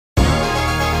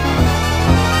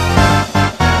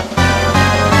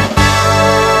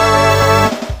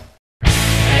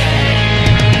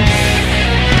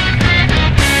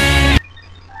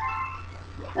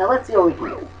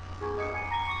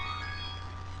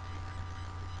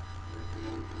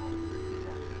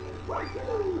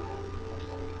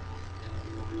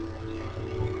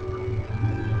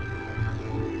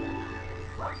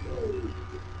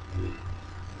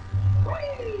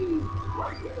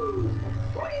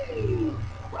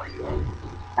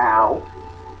Ow.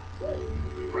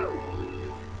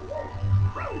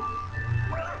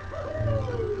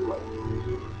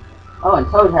 Oh, and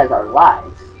Toad has our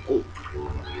lives. 8.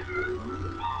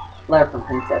 Letter from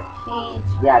Princess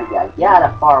Peach, yada yada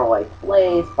yada, faraway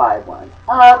place, 5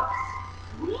 1-ups.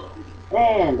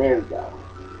 And there we go.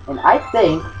 And I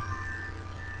think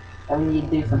I need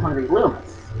to do some Hungry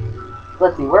Loomis.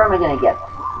 Let's see, where am I going to get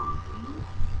them?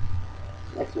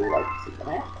 Next we like to see the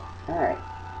map. Alright.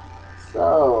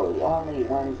 So, the only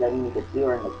ones that we need to do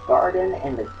are in the garden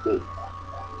and the gate.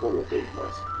 Go to the gate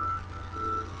first.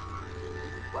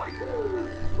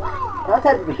 Let's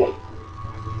head to the gate.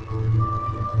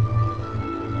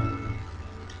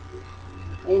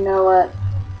 You know what?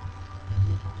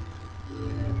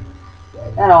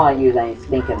 I don't want to use any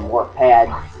stinking warp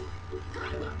pads.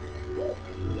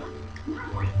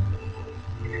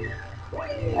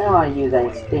 I don't want to use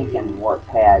any stinking warp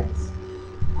pads.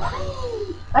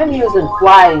 I'm using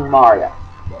Flying Mario.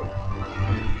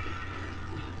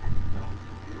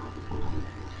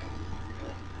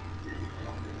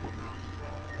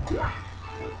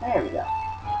 There we go.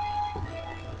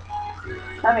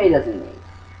 How many does it need?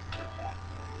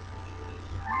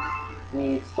 It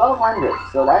needs 1200,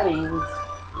 so that means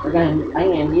I'm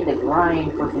gonna need to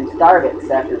grind for some star bits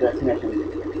after this mission.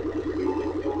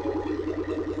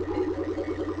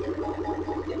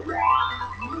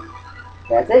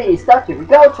 That's it, you stuck. Here we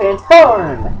go,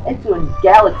 transform into a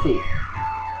galaxy.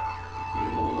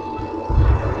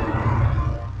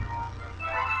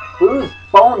 Who's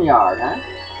Boneyard, huh?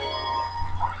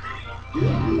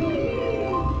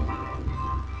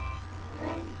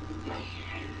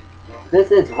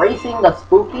 This is racing the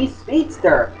spooky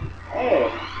Speedster.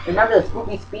 Hey, remember the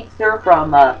spooky Speedster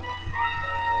from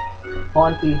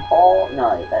Haunted Hall?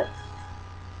 No, that's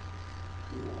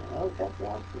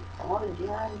Haunted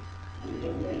John.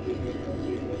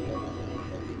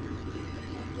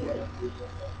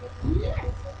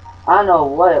 I don't know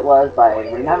what it was, but I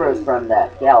remember it was from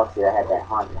that galaxy that had that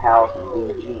haunted house and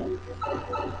BG.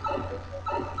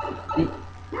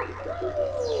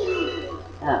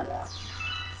 I don't know.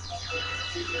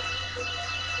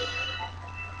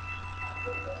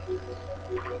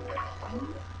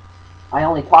 I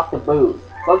only talk to Boo.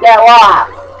 So get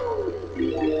lost!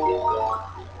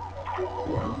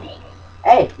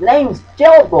 Hey, the name's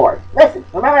Jillboard. Listen,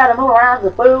 remember how to move around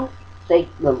the Boo? Take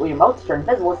the remotes, turn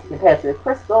invisible, so you can pass through the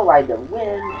crystal, ride the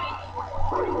wind.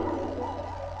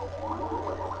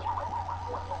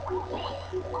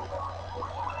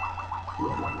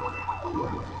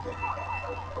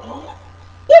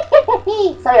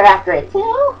 So you're after it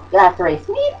too? You'll have to race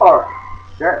me for it.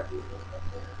 Sure.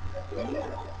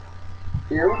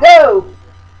 Here we go.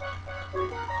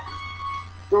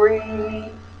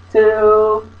 3,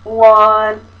 2,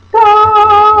 1, go!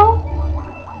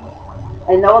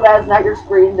 And no, that is not your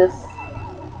screen. That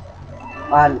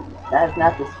is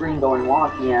not the screen going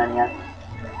wonky on ya.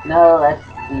 No, that's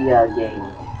the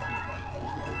game.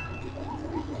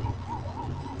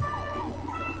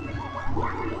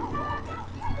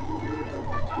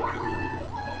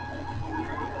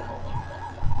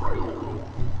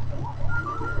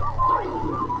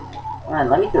 Come on,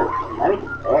 let me through. Let me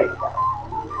through. There you go.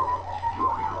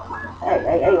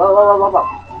 Hey, whoa, whoa, whoa, whoa, whoa.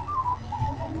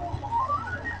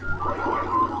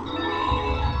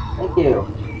 Thank you.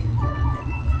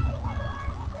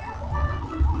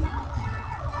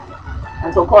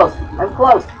 I'm so close. I'm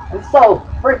close. I'm so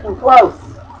freaking close.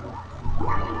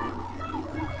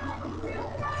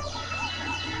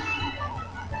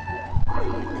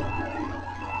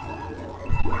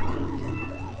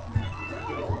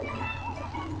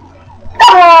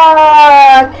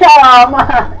 Ah, come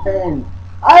on!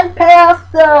 I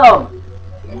passed them!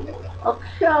 Oh,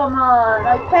 come on!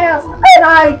 I passed and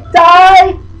I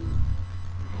die?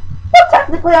 Well,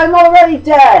 technically I'm already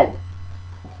dead!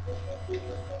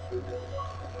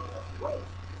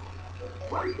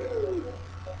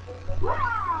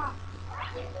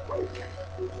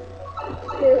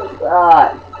 Dear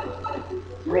God.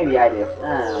 Maybe I do. I don't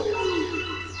know.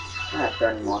 I'm not sure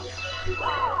anymore.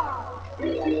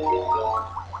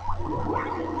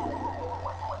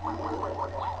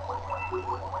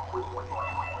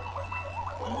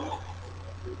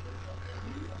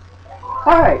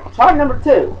 Alright, part number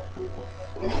 2.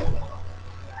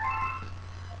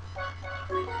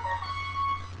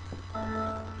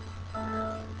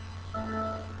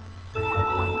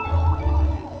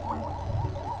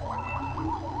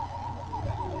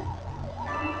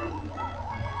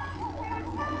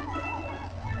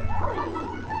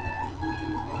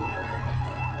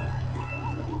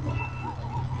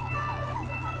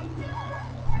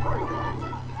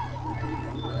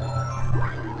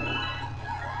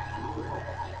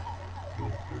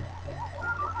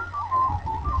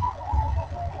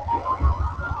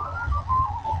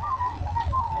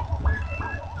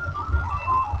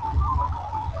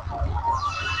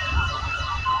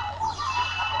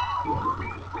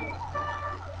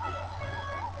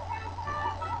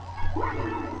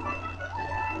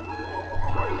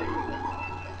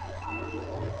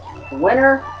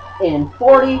 winner in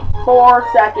 44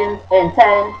 seconds and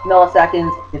 10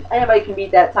 milliseconds. If anybody can beat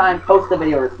that time, post a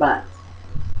video response.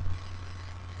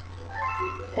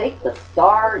 Take the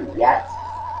star yet.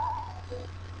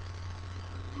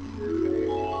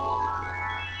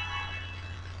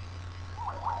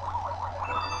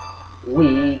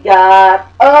 We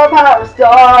got a power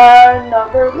star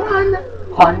number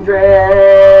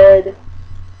 100.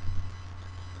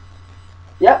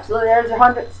 Yep, so there's your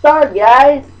 100th star,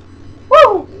 guys.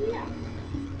 Woo!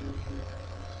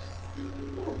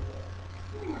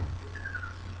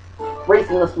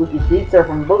 Racing the spooky Speedster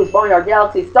from Boneyard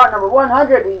Galaxy, star number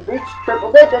 100. We've reached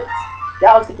triple digits.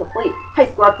 Galaxy complete. High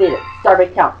score updated.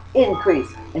 Starbase count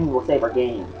increased, and we will save our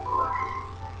game.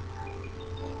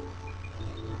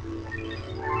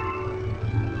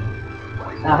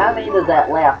 Now, how many does that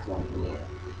last one need?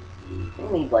 We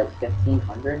need like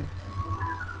 1,500.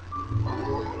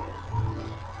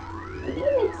 I think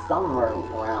we need somewhere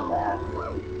around that.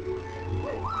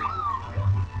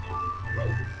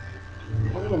 I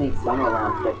think we need somewhere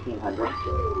around 1,500.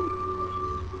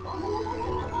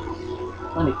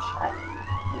 Let me check.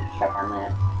 Let me check on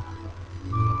that.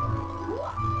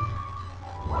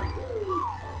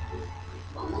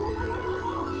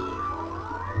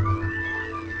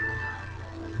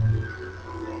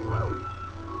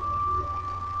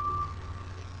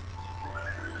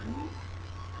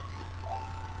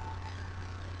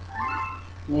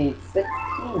 Need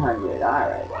 1,600.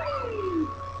 Alright.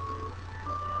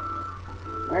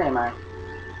 Where am I?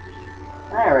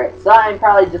 Alright, so I'm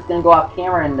probably just gonna go off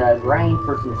camera and grind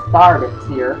for some star bits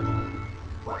here.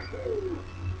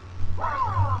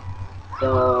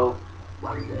 So,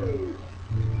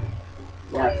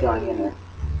 yeah, so I'm gonna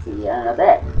see you in a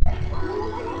bit.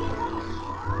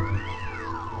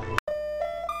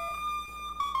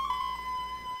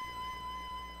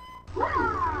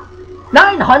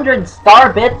 $900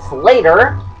 star bits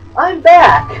later, I'm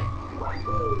back.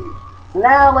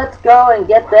 Now let's go and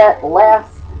get that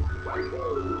last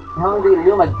Hungry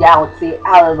Luma Galaxy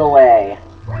out of the way.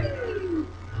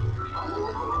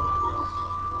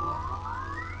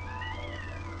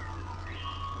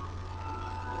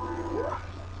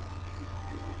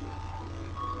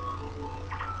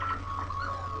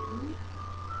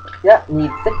 Yep, need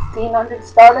 1,600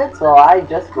 star bits, so I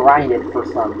just grinded for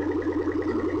some.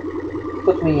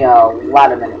 Took me a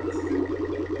lot of minutes.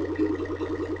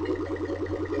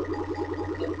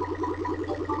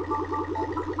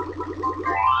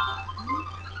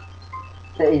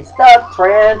 Say stuff,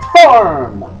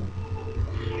 transform!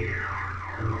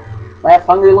 Last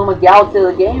Hungry Luma Galaxy of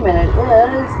the game, and it is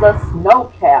the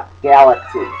Snowcap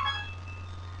Galaxy.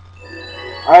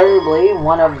 Arguably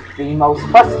one of the most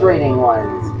frustrating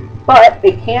ones. But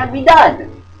it can be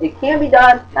done. It can be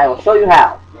done, and I will show you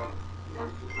how.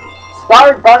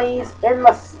 Star bunnies in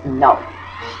the snow.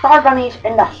 Star bunnies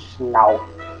in the snow.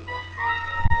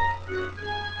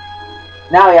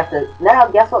 Now we have to. Now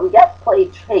guess what? We got to play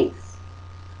chase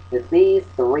with these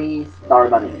 3 star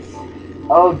bunnies.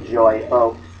 Oh joy,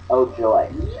 folks! Oh joy!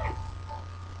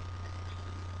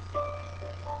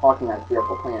 Walking on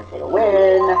fearful plans for the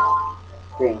win.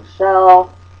 Getting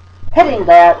shell. Hitting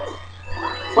that.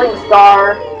 Sling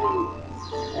star.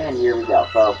 And here we go,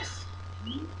 folks.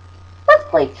 Let's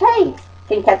play chase.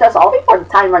 Can you catch us all before the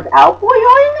time runs out, boy?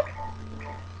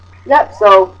 Yep,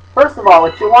 so first of all,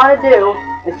 what you want to do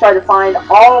is try to find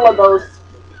all of those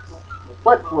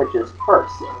flip switches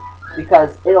first,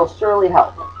 because it'll surely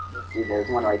help. See, there's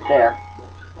one right there.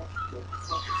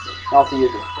 You also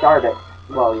use a star bit,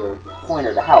 well, your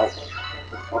pointer to help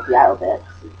you out a bit,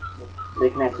 so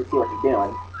you can actually see what you're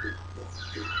doing.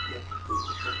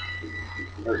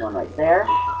 There's one right there.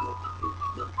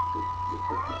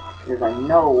 Because I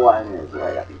know one is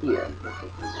right up here.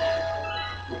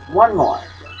 There's one more.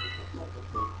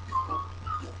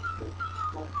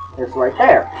 There's right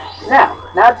there. Now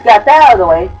that you got that out of the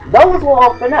way, those will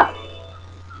open up.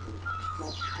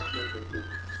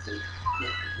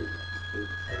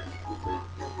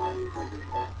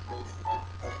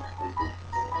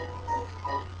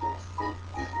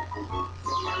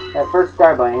 That first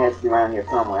star bunny has to be around here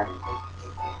somewhere.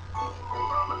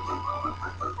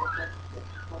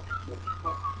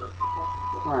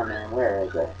 Come on, man, where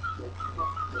is it?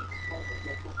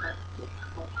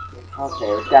 Okay,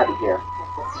 it's gotta be here.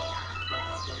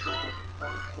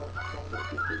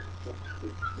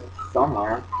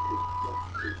 Somewhere.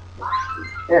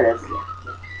 There it is.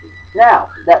 Now,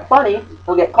 that bunny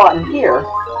will get caught in here,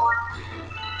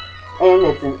 and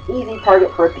it's an easy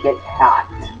target for it to get caught.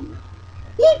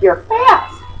 Eep, you're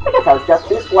fast! I guess I was just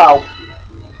too slow.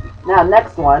 Now,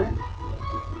 next one.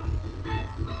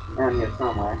 Around here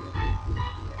somewhere.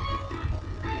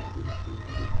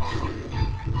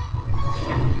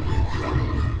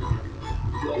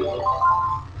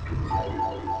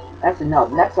 Actually, no,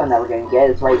 the next one that we're going to get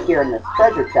is right here in this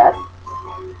treasure chest.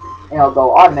 And it'll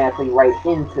go automatically right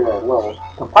into the little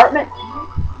compartment.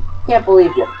 Can't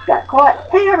believe you got caught.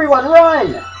 Hey everyone,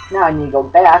 run! Now I need to go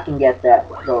back and get that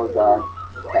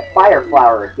fire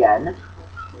flower again.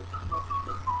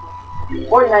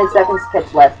 49 seconds to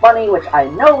catch the last bunny, which I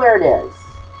know where it is.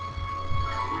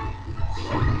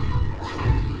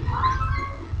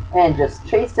 And just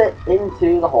chase it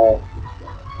into the hole.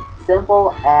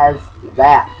 Simple as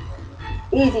that.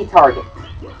 Easy target.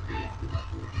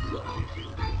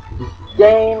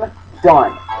 Game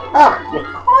done. Ugh, you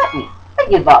caught me. I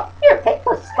give up. Here, take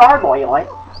the star, boy.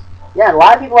 Yeah, a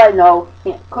lot of people I know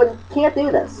can't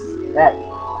do this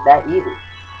that easy.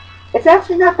 It's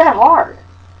actually not that hard.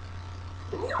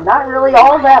 It's not really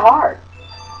all that hard.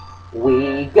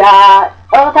 We got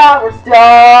a power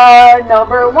star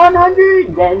number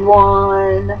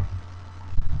 101.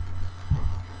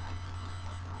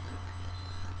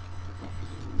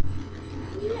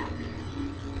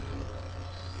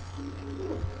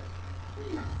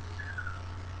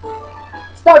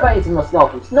 Star Bunnies in the snow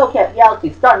from Snowcap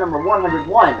Galaxy, star number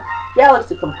 101.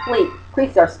 Galaxy complete.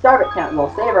 Increase our starbit count and we'll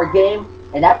save our game,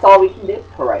 and that's all we can do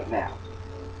for right now.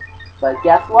 But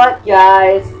guess what,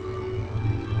 guys?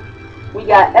 We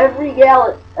got every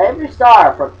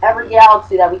star from every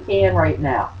galaxy that we can right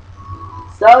now.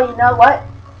 So, you know what?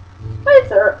 Wait,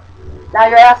 sir. Now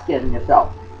you're asking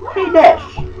yourself, hey,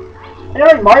 Dish, in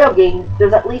every Mario game,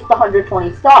 there's at least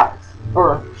 120 stars,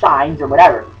 or shines, or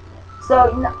whatever. So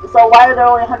why are there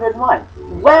only 101?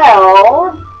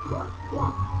 Well,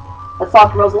 let's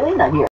talk to Rosalina here.